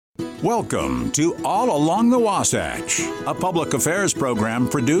Welcome to All Along the Wasatch, a public affairs program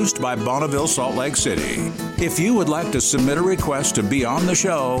produced by Bonneville Salt Lake City. If you would like to submit a request to be on the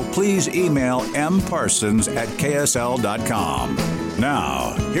show, please email mparsons@ksl.com.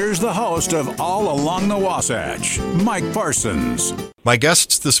 Now, here's the host of All Along the Wasatch, Mike Parsons. My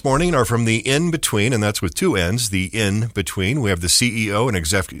guests this morning are from the In-Between, and that's with two N's, the In-Between. We have the CEO and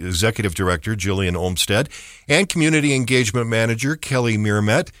Executive Director, Jillian Olmstead, and Community Engagement Manager, Kelly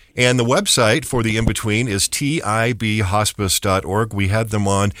Miramet. And the website for the In-Between is tibhospice.org. We had them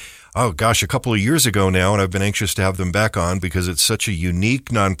on, a couple of years ago now, and I've been anxious to have them back on because it's such a unique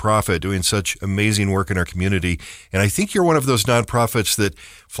nonprofit doing such amazing work in our community. And I think you're one of those nonprofits that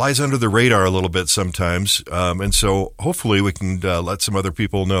flies under the radar a little bit sometimes. And so hopefully we can let some other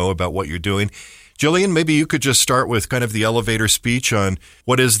people know about what you're doing. Jillian, maybe you could just start with kind of the elevator speech on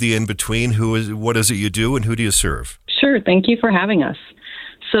what is the In-Between, what is it you do, and who do you serve? Sure. Thank you for having us.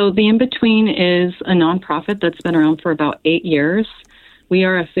 So the In-Between is a nonprofit that's been around for about 8 years. We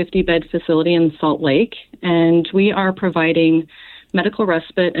are a 50-bed facility in Salt Lake, and we are providing medical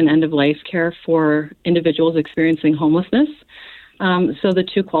respite and end-of-life care for individuals experiencing homelessness. So the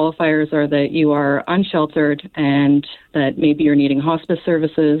two qualifiers are that you are unsheltered and that maybe you're needing hospice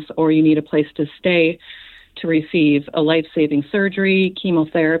services or you need a place to stay to receive a life-saving surgery,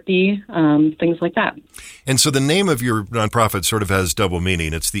 chemotherapy, things like that. And so the name of your nonprofit sort of has double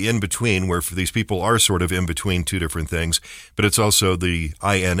meaning. It's the In-Between, where for these people are sort of in between two different things, but it's also the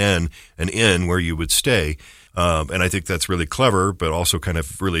INN, an inn where you would stay. And I think that's really clever, but also kind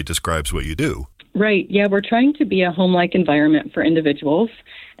of really describes what you do. Right. Yeah, we're trying to be a home-like environment for individuals.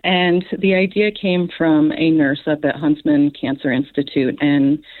 And the idea came from a nurse up at Huntsman Cancer Institute,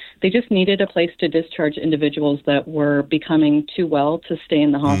 and they just needed a place to discharge individuals that were becoming too well to stay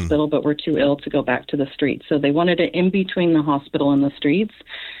in the hospital, but were too ill to go back to the streets. So they wanted it in between the hospital and the streets,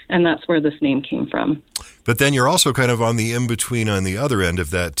 and that's where this name came from. But then you're also kind of on the in-between on the other end of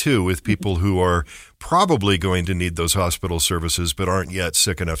that, too, with people who are probably going to need those hospital services but aren't yet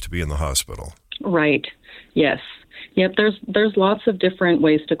sick enough to be in the hospital. Right. Yes. Yep, there's lots of different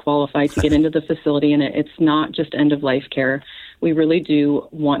ways to qualify to get into the facility, and it's not just end-of-life care. We really do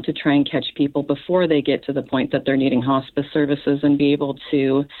want to try and catch people before they get to the point that they're needing hospice services and be able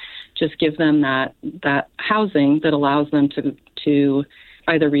to just give them that housing that allows them to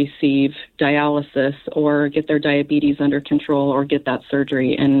either receive dialysis or get their diabetes under control or get that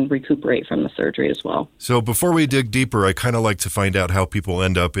surgery and recuperate from the surgery as well. So before we dig deeper, I kind of like to find out how people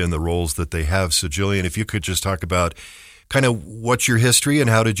end up in the roles that they have. So Jillian, if you could just talk about kind of what's your history and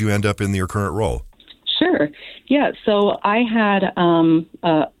how did you end up in your current role? Sure. Yeah. So I had a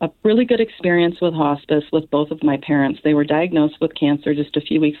really good experience with hospice with both of my parents. They were diagnosed with cancer just a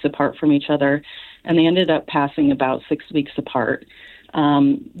few weeks apart from each other, and they ended up passing about 6 weeks apart.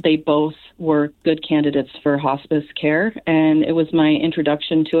 They both were good candidates for hospice care, and it was my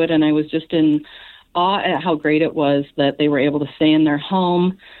introduction to it, and I was just in awe at how great it was that they were able to stay in their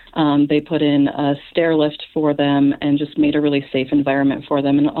home. They put in a stair lift for them and just made a really safe environment for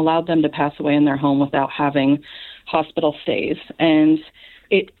them and allowed them to pass away in their home without having hospital stays. And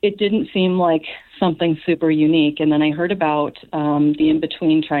it didn't seem like something super unique. And then I heard about the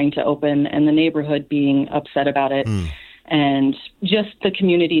In-Between trying to open and the neighborhood being upset about it. And just the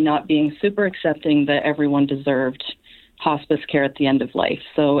community not being super accepting that everyone deserved hospice care at the end of life.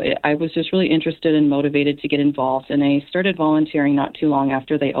 So I was just really interested and motivated to get involved, and I started volunteering not too long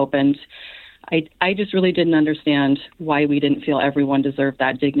after they opened. I just really didn't understand why we didn't feel everyone deserved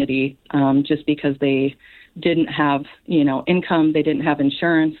that dignity, just because they didn't have, income, they didn't have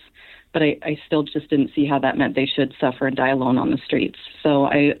insurance, but I still just didn't see how that meant they should suffer and die alone on the streets. So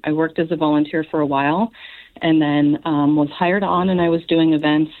I worked as a volunteer for a while, and then was hired on, and I was doing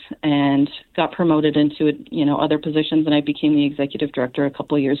events and got promoted into other positions, and I became the executive director a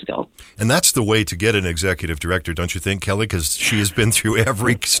couple of years ago. And that's the way to get an executive director, don't you think, Kelly? Because she has been through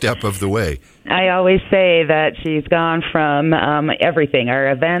every step of the way. I always say that she's gone from everything,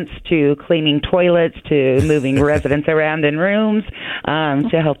 our events to cleaning toilets to moving residents around in rooms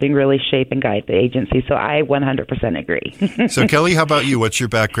to helping really shape and guide the agency. So I 100% agree. So Kelly, how about you? What's your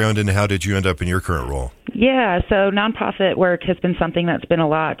background and how did you end up in your current role? Yeah, so nonprofit work has been something that's been a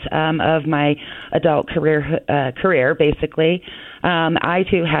lot of my adult career, basically. I,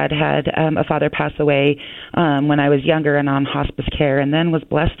 too, had a father pass away when I was younger and on hospice care, and then was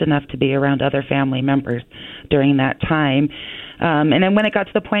blessed enough to be around other family members during that time. And then when it got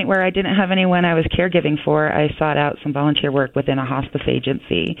to the point where I didn't have anyone I was caregiving for, I sought out some volunteer work within a hospice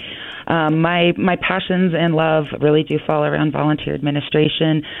agency. My passions and love really do fall around volunteer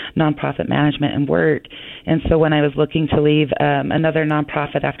administration, nonprofit management, and work. And so when I was looking to leave another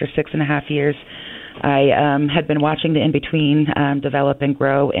nonprofit after 6.5 years, I had been watching the In-Between develop and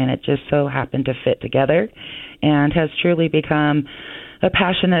grow, and it just so happened to fit together and has truly become a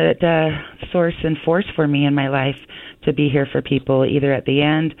passionate source and force for me in my life to be here for people either at the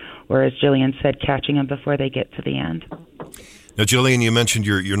end or, as Jillian said, catching them before they get to the end. Now, Jillian, you mentioned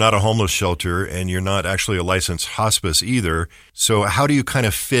you're not a homeless shelter and you're not actually a licensed hospice either. So how do you kind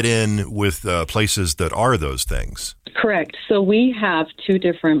of fit in with places that are those things? Correct. So we have two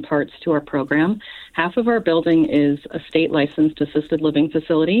different parts to our program. Half of our building is a state-licensed assisted living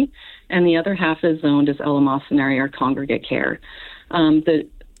facility, and the other half is zoned as eleemosynary or congregate care.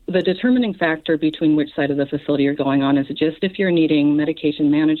 The determining factor between which side of the facility you're going on is just if you're needing medication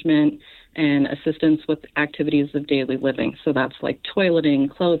management and assistance with activities of daily living. So that's like toileting,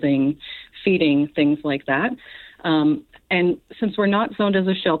 clothing, feeding, things like that. And since we're not zoned as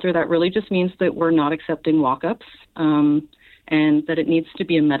a shelter, that really just means that we're not accepting walk-ups and that it needs to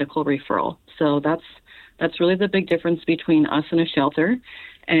be a medical referral. So that's really the big difference between us and a shelter.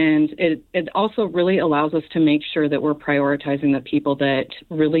 And it also really allows us to make sure that we're prioritizing the people that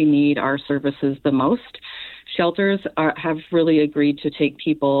really need our services the most. Shelters have really agreed to take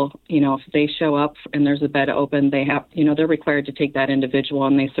people, if they show up and there's a bed open, they're required to take that individual,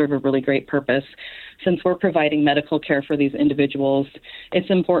 and they serve a really great purpose. Since we're providing medical care for these individuals, it's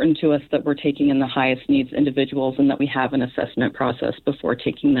important to us that we're taking in the highest needs individuals and that we have an assessment process before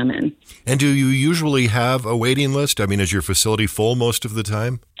taking them in. And do you usually have a waiting list? I mean, is your facility full most of the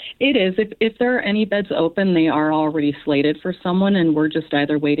time? It is. If there are any beds open, they are already slated for someone, and we're just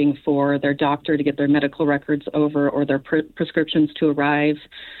either waiting for their doctor to get their medical records over or their prescriptions to arrive.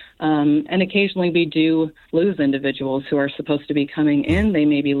 And occasionally we do lose individuals who are supposed to be coming in. They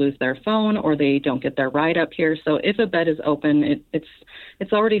maybe lose their phone or they don't get their ride up here. So if a bed is open,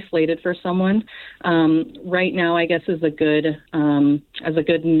 it's already slated for someone. Right now, I guess as a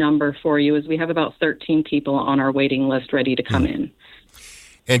good number for you is we have about 13 people on our waiting list ready to come in.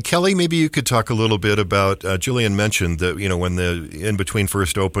 And Kelly, maybe you could talk a little bit about, Jillian mentioned that, when the In-Between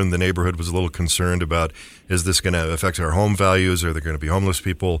first opened, the neighborhood was a little concerned about, is this going to affect our home values? Are there going to be homeless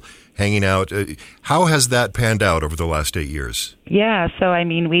people hanging out? How has that panned out over the last 8 years? Yeah, so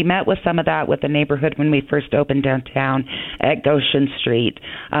we met with some of that with the neighborhood when we first opened downtown at Goshen Street.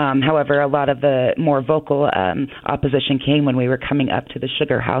 However, a lot of the more vocal opposition came when we were coming up to the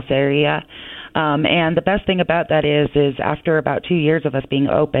Sugar House area. And the best thing about that is after about 2 years of us being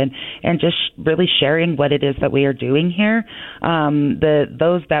open and just really sharing what it is that we are doing here,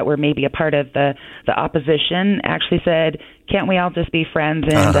 those that were maybe a part of the opposition actually said, can't we all just be friends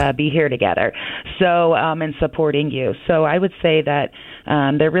and be here together? So, and supporting you. So I would say that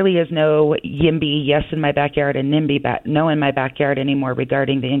there really is no YIMBY, yes in my backyard, and NIMBY, no in my backyard anymore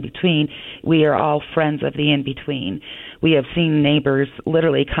regarding the in-between. We are all friends of the in-between. We have seen neighbors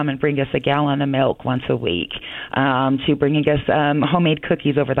literally come and bring us a gallon of milk once a week, to bringing us homemade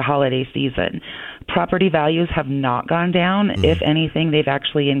cookies over the holiday season. Property values have not gone down. If anything, they've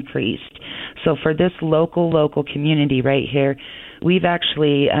actually increased. So for this local community right here, we've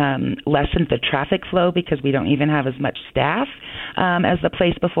actually lessened the traffic flow because we don't even have as much staff as the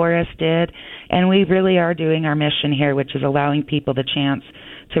place before us did. And we really are doing our mission here, which is allowing people the chance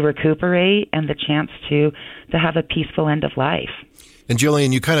to recuperate and the chance to have a peaceful end of life. And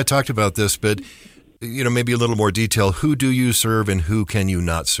Jillian, you kind of talked about this, but maybe a little more detail. Who do you serve and who can you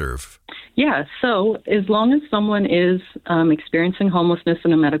not serve? Yeah, so as long as someone is experiencing homelessness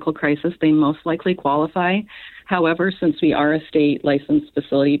in a medical crisis, they most likely qualify. However, since we are a state licensed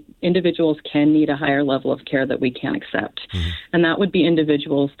facility, individuals can need a higher level of care that we can accept. And that would be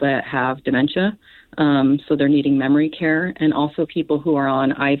individuals that have dementia, so they're needing memory care, and also people who are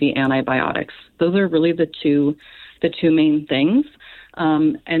on IV antibiotics. Those are really the two main things.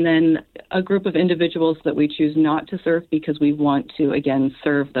 And then a group of individuals that we choose not to serve because we want to, again,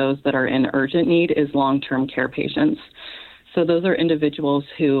 serve those that are in urgent need is long-term care patients. So those are individuals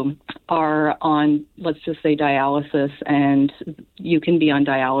who are on, let's just say, dialysis, and you can be on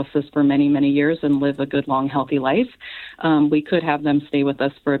dialysis for many, many years and live a good, long, healthy life. We could have them stay with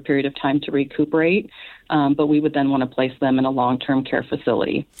us for a period of time to recuperate, but we would then want to place them in a long-term care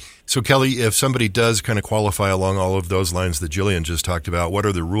facility. So, Kelly, if somebody does kind of qualify along all of those lines that Jillian just talked about, what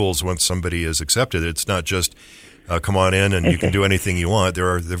are the rules once somebody is accepted? It's not just come on in and you can do anything you want.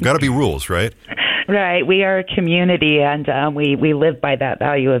 There've got to be rules, right? Right. We are a community, and we live by that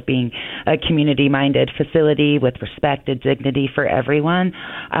value of being a community-minded facility with respect and dignity for everyone.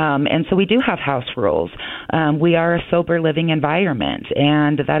 And so we do have house rules. We are a sober living environment,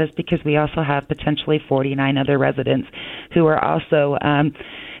 and that is because we also have potentially 49 other residents who are also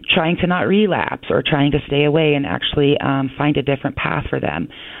trying to not relapse or trying to stay away and actually find a different path for them.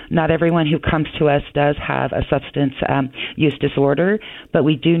 Not everyone who comes to us does have a substance use disorder, but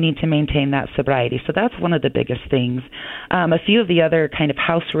we do need to maintain that sobriety. So that's one of the biggest things. A few of the other kind of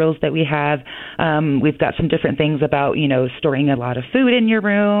house rules that we have, we've got some different things about, storing a lot of food in your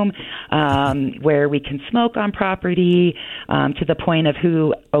room, where we can smoke on property, to the point of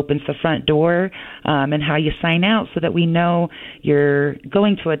who opens the front door, and how you sign out so that we know you're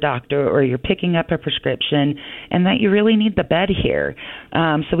going to a doctor or you're picking up a prescription and that you really need the bed here.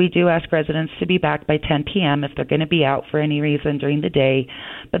 So we do ask residents to be back by 10 p.m. if they're going to be out for any reason during the day.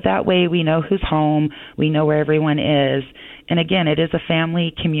 But that way we know who's home, we know where everyone is. And again, it is a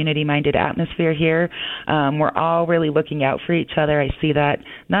family, community-minded atmosphere here. We're all really looking out for each other. I see that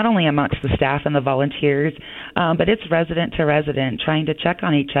not only amongst the staff and the volunteers, but it's resident to resident, trying to check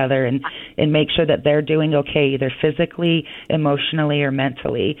on each other and make sure that they're doing okay, either physically, emotionally, or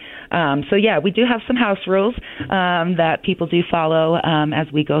mentally. So yeah, we do have some house rules that people do follow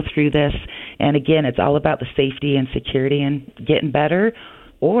as we go through this. And again, it's all about the safety and security and getting better,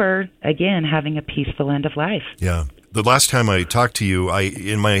 or again, having a peaceful end of life. Yeah. The last time I talked to you,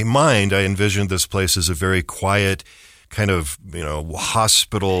 in my mind, I envisioned this place as a very quiet kind of,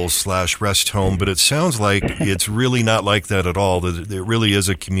 hospital/rest home, but it sounds like it's really not like that at all. That it really is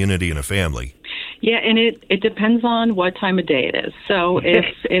a community and a family. Yeah, and it depends on what time of day it is. So if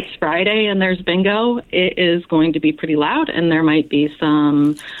it's Friday and there's bingo, it is going to be pretty loud, and there might be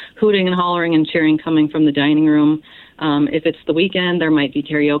some hooting and hollering and cheering coming from the dining room. If it's the weekend, there might be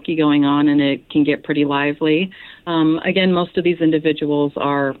karaoke going on, and it can get pretty lively. Again, most of these individuals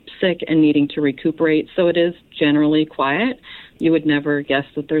are sick and needing to recuperate, so it is generally quiet. You would never guess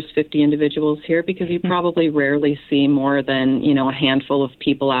that there's 50 individuals here because you probably rarely see more than, a handful of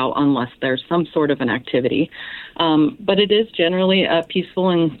people out unless there's some sort of an activity. But it is generally a peaceful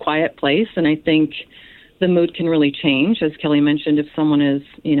and quiet place, and I think the mood can really change. As Kelly mentioned, if someone is,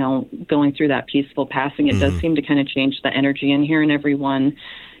 going through that peaceful passing, it does seem to kind of change the energy in here, and everyone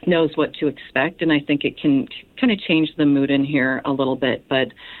knows what to expect. And I think it can kind of change the mood in here a little bit. But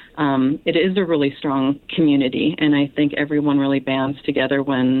it is a really strong community, and I think everyone really bands together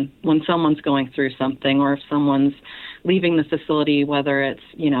when someone's going through something, or if someone's leaving the facility, whether it's,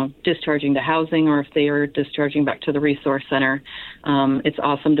 discharging to housing or if they are discharging back to the resource center. It's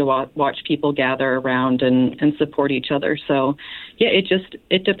awesome to watch people gather around and support each other. So, yeah,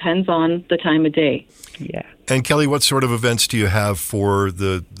 it depends on the time of day. Yeah. And Kelly, what sort of events do you have for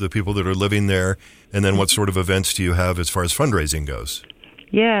the people that are living there? And then what sort of events do you have as far as fundraising goes?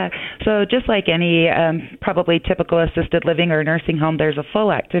 Yeah. So just like any probably typical assisted living or nursing home, there's a full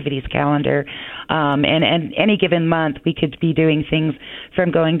activities calendar. And any given month, we could be doing things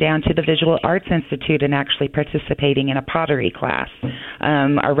from going down to the Visual Arts Institute and actually participating in a pottery class.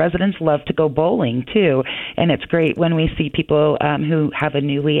 Our residents love to go bowling, too. And it's great when we see people who have a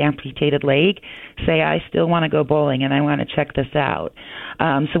newly amputated leg say, I still want to go bowling and I want to check this out.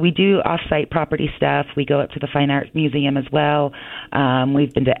 So we do off-site property stuff. We go up to the Fine Arts Museum as well.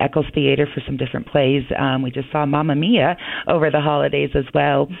 We've been to Eccles Theater for some different plays. We just saw Mamma Mia over the holidays as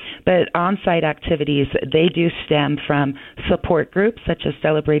well. But on-site activities, they do stem from support groups such as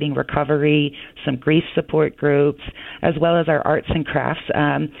Celebrating Recovery, some grief support groups, as well as our arts and crafts.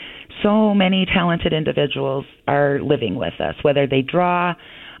 So many talented individuals are living with us, whether they draw,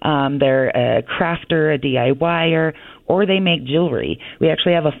 they're a crafter, a DIYer, or they make jewelry. We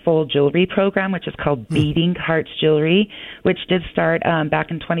actually have a full jewelry program, which is called Beating Hearts Jewelry, which did start back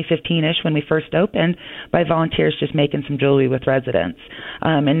in 2015-ish when we first opened by volunteers just making some jewelry with residents.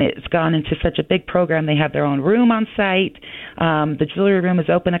 And it's gone into such a big program. They have their own room on site. The jewelry room is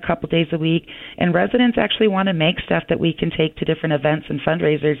open a couple days a week, and residents actually want to make stuff that we can take to different events and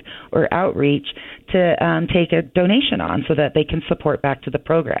fundraisers or outreach to take a donation on so that they can support back to the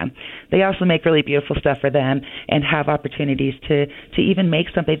program. They also make really beautiful stuff for them and have opportunities to even make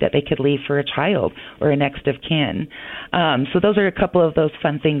something that they could leave for a child or a next of kin. So those are a couple of those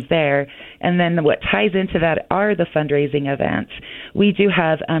fun things there. And then what ties into that are the fundraising events. We do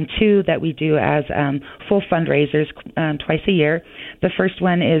have two that we do as full fundraisers twice a year. The first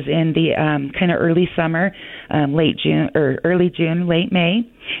one is in the kind of early summer, late June or early June, late May.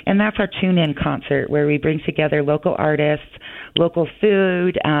 And that's our Tune In concert, where we bring together local artists, local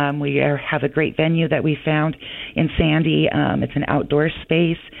food. We have a great venue that we found in Sandy. It's an outdoor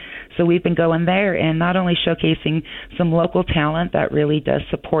space. So we've been going there and not only showcasing some local talent that really does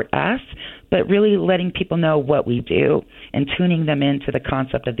support us, but really letting people know what we do and tuning them into the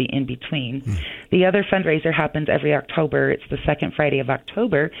concept of the in-between. The other fundraiser happens every October. It's the second Friday of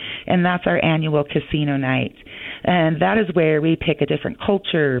October, and that's our annual casino night. And that is where we pick a different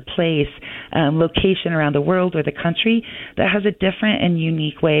culture, place, location around the world or the country that has a different and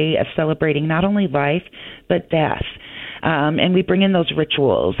unique way of celebrating not only life, but death. And we bring in those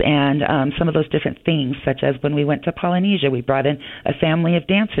rituals and some of those different things, such as when we went to Polynesia, we brought in a family of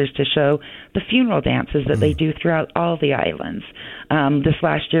dancers to show the funeral dances that they do throughout all the islands. This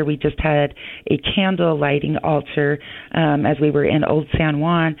last year, we just had a candle lighting altar as we were in Old San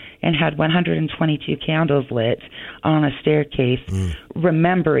Juan and had 122 candles lit on a staircase,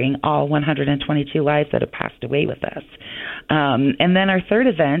 remembering all 122 lives that have passed away with us. And then our third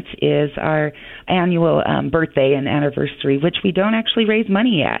event is our annual birthday and anniversary, which we don't actually raise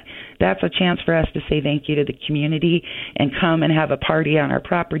money at. That's a chance for us to say thank you to the community and come and have a party on our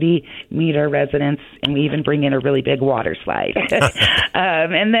property, meet our residents, and we even bring in a really big water slide.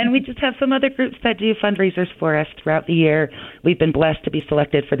 And then we just have some other groups that do fundraisers for us throughout the year. We've been blessed to be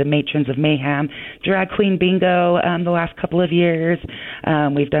selected for the Matrons of Mayhem Drag Queen Bingo the last couple of years.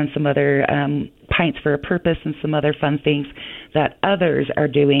 We've done some other Pints for a Purpose and some other fun things that others are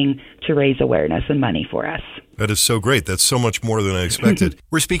doing to raise awareness and money for us. That is so great. That's so much more than I expected.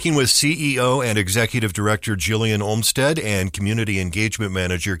 We're speaking with CEO and Executive Director Jillian Olmstead and Community Engagement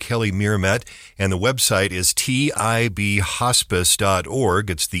Manager Kelly Miramet, and the website is tibhospice.org.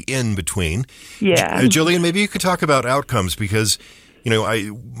 It's the in between. Yeah. Jillian, maybe you could talk about outcomes because,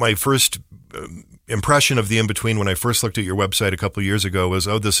 my first impression of the in-between when I first looked at your website a couple of years ago was,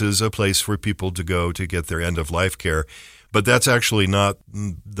 this is a place for people to go to get their end-of-life care. But that's actually not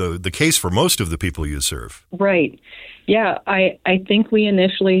the case for most of the people you serve. Right. Yeah, I think we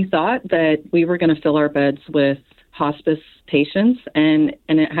initially thought that we were going to fill our beds with hospice patients, and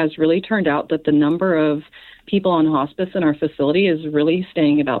it has really turned out that the number of people on hospice in our facility is really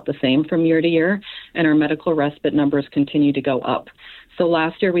staying about the same from year to year, and our medical respite numbers continue to go up. So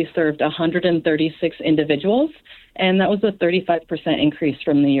last year we served 136 individuals, and that was a 35% increase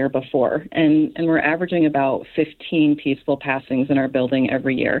from the year before. And we're averaging about 15 peaceful passings in our building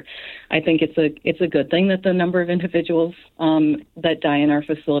every year. I think it's a good thing that the number of individuals that die in our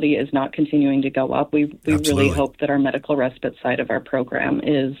facility is not continuing to go up. We really hope that our medical respite side of our program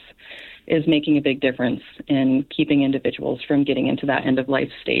is making a big difference in keeping individuals from getting into that end-of-life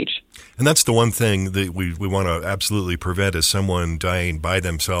stage. And that's the one thing that we want to absolutely prevent is someone dying by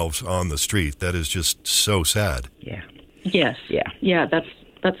themselves on the street. That is just so sad. Yeah. Yes. Yeah. Yeah, that's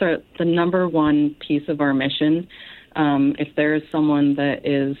the number one piece of our mission. If there is someone that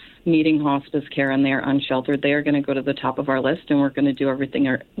is needing hospice care and they are unsheltered, they are going to go to the top of our list, and we're going to do everything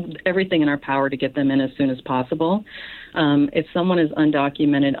in our power to get them in as soon as possible. If someone is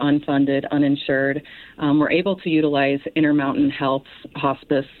undocumented, unfunded, uninsured, we're able to utilize Intermountain Health's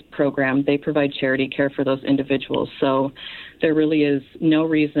hospice program. They provide charity care for those individuals. So there really is no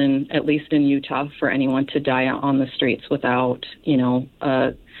reason, at least in Utah, for anyone to die on the streets without,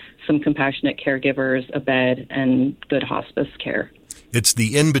 some compassionate caregivers, a bed, and good hospice care. It's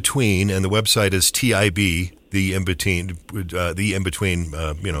the in-between, and the website is TIB, the in-between,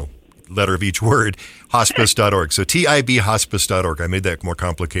 letter of each word, hospice.org. So TIBhospice.org. I made that more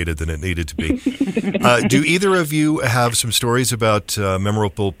complicated than it needed to be. Do either of you have some stories about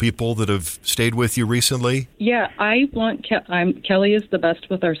memorable people that have stayed with you recently? Yeah, Kelly is the best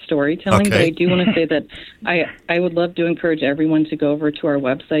with our storytelling, but I do want to say that I would love to encourage everyone to go over to our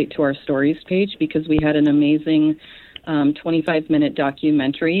website, to our stories page, because we had an amazing 25-minute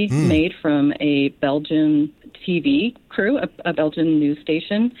documentary made from a Belgian TV crew, a Belgian news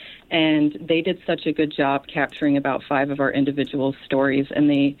station, and they did such a good job capturing about 5 of our individual stories, and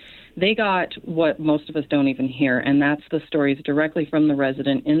they got what most of us don't even hear, and that's the stories directly from the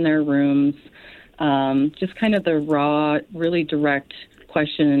resident in their rooms, just kind of the raw, really direct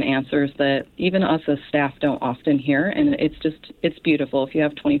question and answers that even us as staff don't often hear, and it's beautiful. If you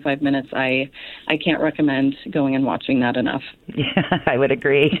have 25 minutes, I can't recommend going and watching that enough. Yeah, I would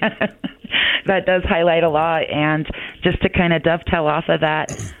agree. That does highlight a lot, and just to kind of dovetail off of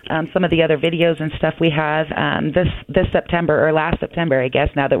that, some of the other videos and stuff we have, this September, or last September, I guess,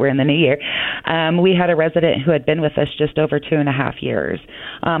 now that we're in the new year, we had a resident who had been with us just over 2.5 years.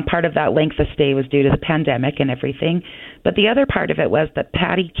 Part of that length of stay was due to the pandemic and everything, but the other part of it was that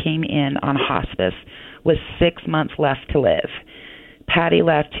Patty came in on hospice with 6 months left to live. Patty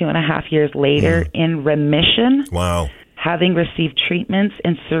left 2.5 years later in remission. Wow. having received treatments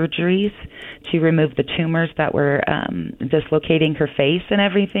and surgeries to remove the tumors that were dislocating her face and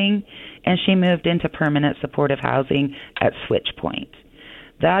everything, and she moved into permanent supportive housing at Switch Point.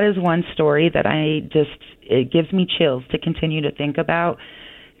 That is one story that it gives me chills to continue to think about.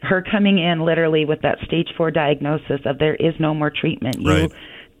 Her coming in literally with that stage 4 diagnosis of there is no more treatment. Right. You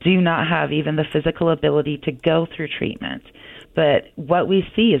do not have even the physical ability to go through treatment. But what we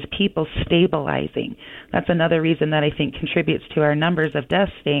see is people stabilizing. That's another reason that I think contributes to our numbers of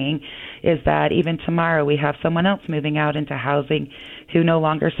deaths staying, is that even tomorrow we have someone else moving out into housing who no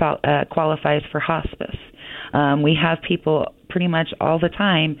longer qualifies for hospice. We have people pretty much all the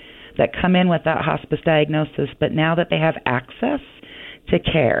time that come in with that hospice diagnosis, but now that they have access to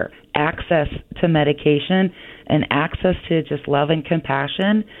care, access to medication, and access to just love and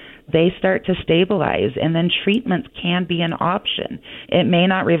compassion, they start to stabilize, and then treatments can be an option. It may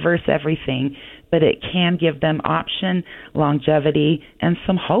not reverse everything, but it can give them option, longevity, and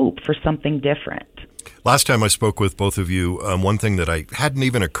some hope for something different. Last time I spoke with both of you, one thing that hadn't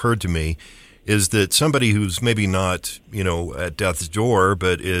even occurred to me is that somebody who's maybe not, at death's door,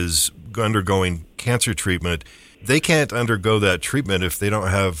 but is undergoing cancer treatment, they can't undergo that treatment if they don't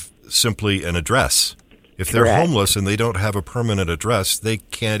have simply an address. If they're Correct. homeless and they don't have a permanent address, they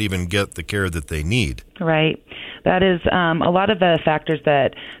can't even get the care that they need. Right. That is a lot of the factors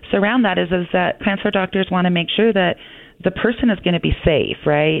that surround that is that cancer doctors want to make sure that the person is going to be safe,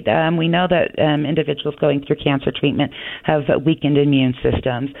 right? We know that individuals going through cancer treatment have weakened immune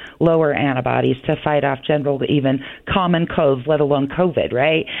systems, lower antibodies to fight off general, even common colds, let alone COVID,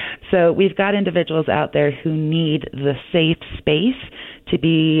 right? So we've got individuals out there who need the safe space to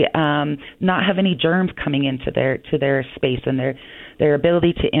be not have any germs coming into their space and their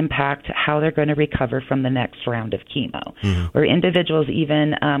ability to impact how they're going to recover from the next round of chemo. Mm-hmm. Or individuals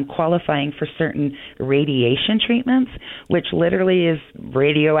even qualifying for certain radiation treatments, which literally is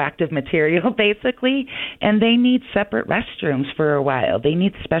radioactive material, basically, and they need separate restrooms for a while. They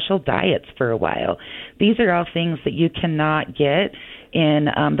need special diets for a while. These are all things that you cannot get in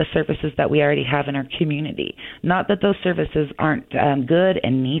the services that we already have in our community. Not that those services aren't good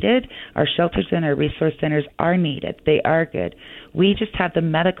and needed. Our shelters and our resource centers are needed. They are good. We just have the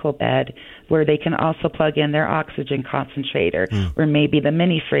medical bed where they can also plug in their oxygen concentrator or maybe the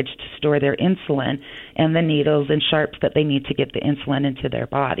mini fridge to store their insulin and the needles and sharps that they need to get the insulin into their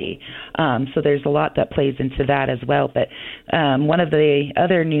body. So there's a lot that plays into that as well. But one of the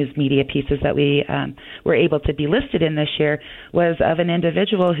other news media pieces that we were able to be listed in this year was of an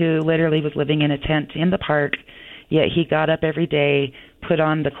individual who literally was living in a tent in the park, yet he got up every day, put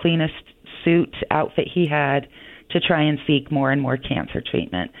on the cleanest suit outfit he had to try and seek more and more cancer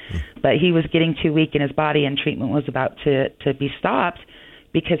treatment. But he was getting too weak in his body and treatment was about to be stopped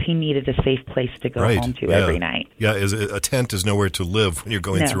because he needed a safe place to go home to every night. Yeah, a tent is nowhere to live when you're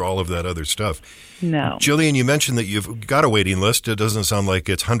going through all of that other stuff. No. Jillian, you mentioned that you've got a waiting list. It doesn't sound like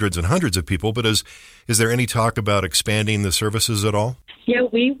it's hundreds and hundreds of people, but is there any talk about expanding the services at all? Yeah,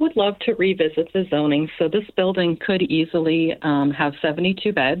 we would love to revisit the zoning. So this building could easily have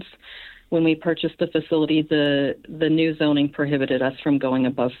 72 beds. When we purchased the facility, the new zoning prohibited us from going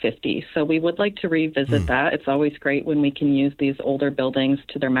above 50. So we would like to revisit that. It's always great when we can use these older buildings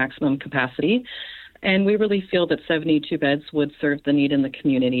to their maximum capacity. And we really feel that 72 beds would serve the need in the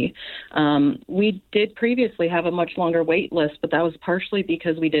community. We did previously have a much longer wait list, but that was partially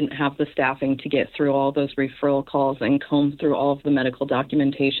because we didn't have the staffing to get through all those referral calls and comb through all of the medical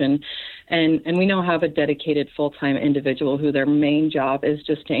documentation. And we now have a dedicated full-time individual who their main job is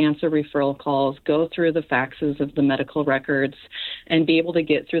just to answer referral calls, go through the faxes of the medical records, and be able to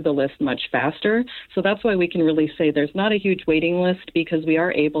get through the list much faster. So that's why we can really say there's not a huge waiting list, because we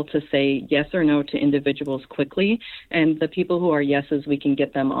are able to say yes or no to individuals quickly. And the people who are yeses, we can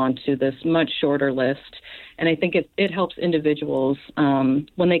get them onto this much shorter list. And I think it helps individuals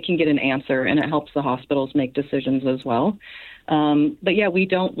when they can get an answer, and it helps the hospitals make decisions as well. But yeah, we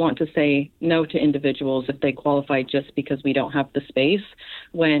don't want to say no to individuals if they qualify just because we don't have the space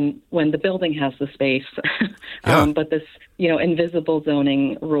when the building has the space. But this, invisible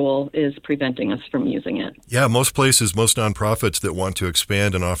zoning rule is preventing us from using it. Yeah, most places, most nonprofits that want to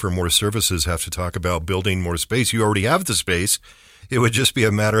expand and offer more services have to talk about building more space. You already have the space. It would just be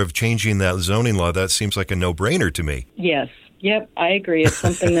a matter of changing that zoning law. That seems like a no-brainer to me. Yes. Yep, I agree. It's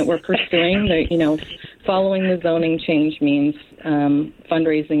something that we're pursuing. That, following the zoning change means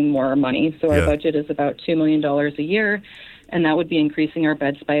fundraising more money. So our budget is about $2 million a year, and that would be increasing our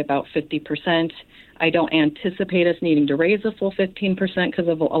beds by about 50%. I don't anticipate us needing to raise a full 15% because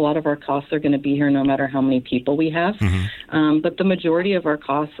a lot of our costs are going to be here no matter how many people we have. But the majority of our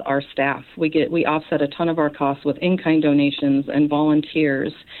costs are staff. We offset a ton of our costs with in-kind donations and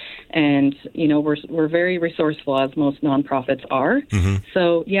volunteers. And, we're very resourceful, as most nonprofits are.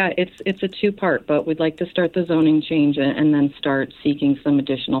 So, yeah, it's a two-part, but we'd like to start the zoning change and then start seeking some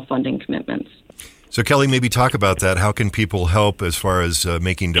additional funding commitments. So, Kelly, maybe talk about that. How can people help as far as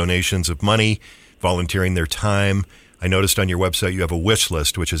making donations of money, volunteering their time? I noticed on your website you have a wish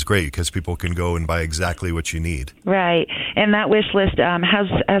list, which is great because people can go and buy exactly what you need. Right. And that wish list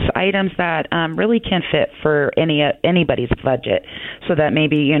has items that really can fit for anybody's budget. So that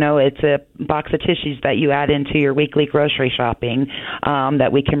maybe, it's a box of tissues that you add into your weekly grocery shopping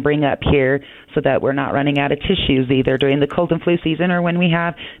that we can bring up here so that we're not running out of tissues either during the cold and flu season or when we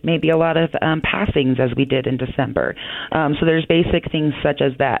have maybe a lot of passings as we did in December. So there's basic things such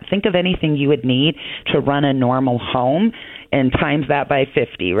as that. Think of anything you would need to run a normal home and times that by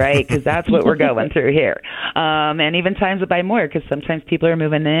 50, right? Because that's what we're going through here. And even times it by more because sometimes people are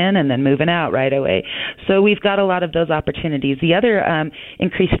moving in and then moving out right away. So we've got a lot of those opportunities. The other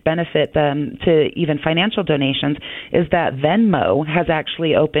increased benefit to even financial donations is that Venmo has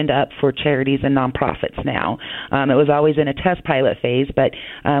actually opened up for charities and nonprofits now. It was always in a test pilot phase, but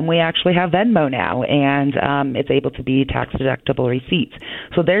we actually have Venmo now, and it's able to be tax-deductible receipts.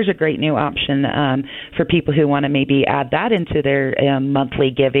 So there's a great new option for people who want to maybe add that into their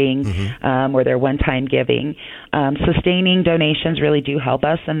monthly giving or their one-time giving. Sustaining donations really do help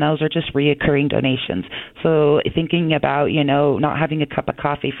us, and those are just reoccurring donations. So thinking about, not having a cup of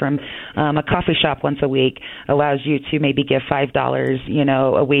coffee from a coffee shop once a week allows you to maybe give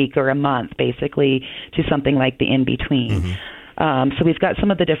 $5, a week or a month, basically, to something like the In-Between. So we've got some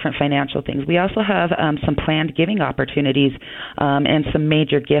of the different financial things. We also have some planned giving opportunities and some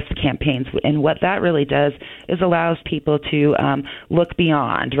major gift campaigns. And what that really does is allows people to look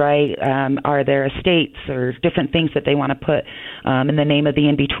beyond, right? Are there estates or different things that they want to put in the name of the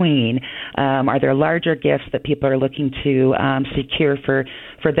In-Between? Are there larger gifts that people are looking to secure for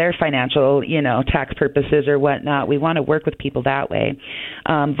their financial, tax purposes or whatnot? We want to work with people that way.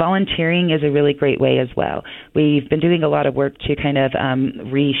 Volunteering is a really great way as well. We've been doing a lot of work to kind of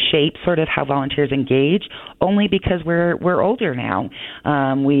reshape sort of how volunteers engage, only because we're older now.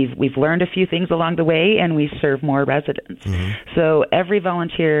 We've learned a few things along the way, and we serve more residents. So every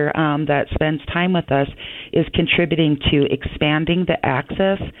volunteer that spends time with us is contributing to expanding the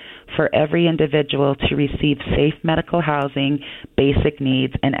access for every individual to receive safe medical housing, basic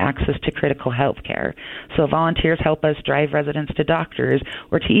needs, and access to critical health care. So volunteers help us drive residents to doctors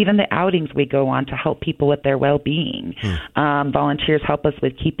or to even the outings we go on to help people with their well-being. Volunteers help us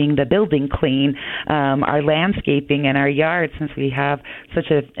with keeping the building clean, our landscaping, and our yard, since we have such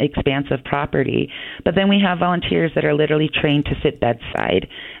an expansive property. But then we have volunteers that are literally trained to sit bedside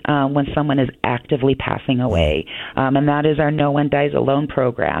when someone is actively passing away. And that is our No One Dies Alone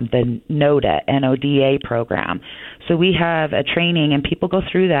program, the NODA, N-O-D-A program. So we have a training, and people go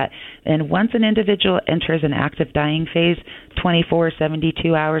through that. And once an individual enters an active dying phase, 24,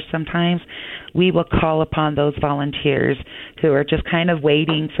 72 hours sometimes, we will call upon those volunteers who are just kind of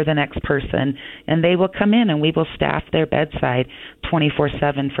waiting for the next person, and they will come in and we will staff their bedside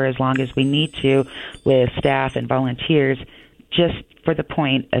 24/7 for as long as we need to with staff and volunteers, just for the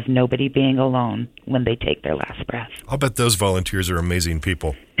point of nobody being alone when they take their last breath. I'll bet those volunteers are amazing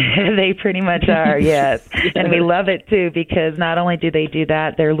people. They pretty much are, yes. And we love it, too, because not only do they do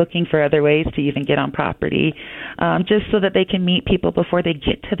that, they're looking for other ways to even get on property, just so that they can meet people before they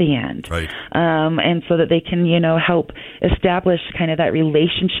get to the end. Right. And so that they can, help establish kind of that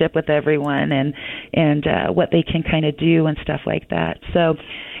relationship with everyone and what they can kind of do and stuff like that. So,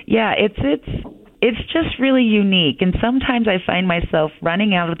 yeah, it's just really unique. And sometimes I find myself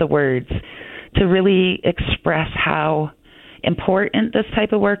running out of the words to really express how important this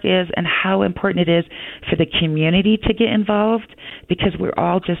type of work is and how important it is for the community to get involved, because we're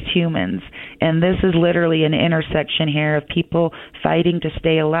all just humans. And this is literally an intersection here of people fighting to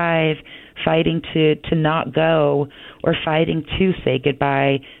stay alive, fighting to not go, or fighting to say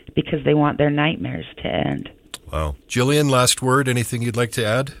goodbye because they want their nightmares to end. Wow. Jillian, last word, anything you'd like to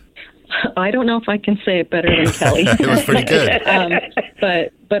add? I don't know if I can say it better than Kelly. It was pretty good.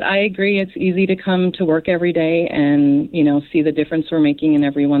 But I agree. It's easy to come to work every day and, see the difference we're making in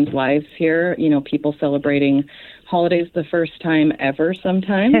everyone's lives here. People celebrating holidays the first time ever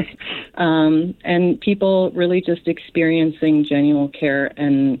sometimes, and people really just experiencing genuine care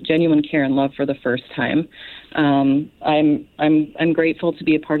and love for the first time. I'm grateful to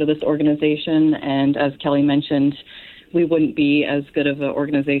be a part of this organization, and as Kelly mentioned, we wouldn't be as good of an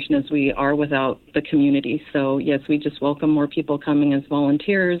organization as we are without the community. So, yes, we just welcome more people coming as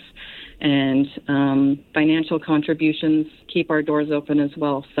volunteers, and financial contributions keep our doors open as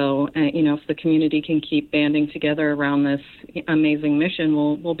well. So, if the community can keep banding together around this amazing mission,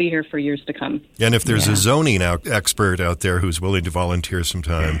 we'll be here for years to come. And if there's a zoning expert out there who's willing to volunteer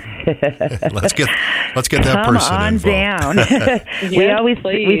sometime, let's get that person on involved. Down.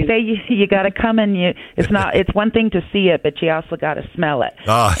 We say you got to come and it's one thing to see it, but you also got to smell it.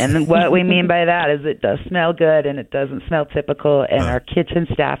 And what we mean by that is it does smell good and it doesn't smell typical, and our kitchen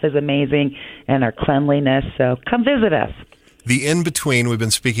staff is amazing and our cleanliness. So come visit us. The In-Between, we've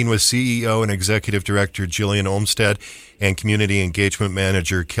been speaking with CEO and Executive Director Jillian Olmstead and Community Engagement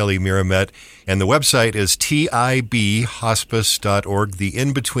Manager Kelly Miramet. And the website is tibhospice.org. The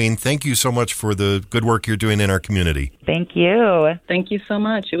In-Between, thank you so much for the good work you're doing in our community. Thank you. Thank you so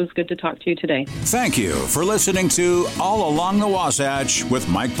much. It was good to talk to you today. Thank you for listening to All Along the Wasatch with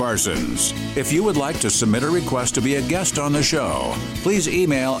Mike Parsons. If you would like to submit a request to be a guest on the show, please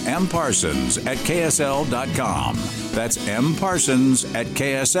email mparsons@ksl.com. That's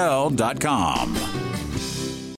mparsons@ksl.com.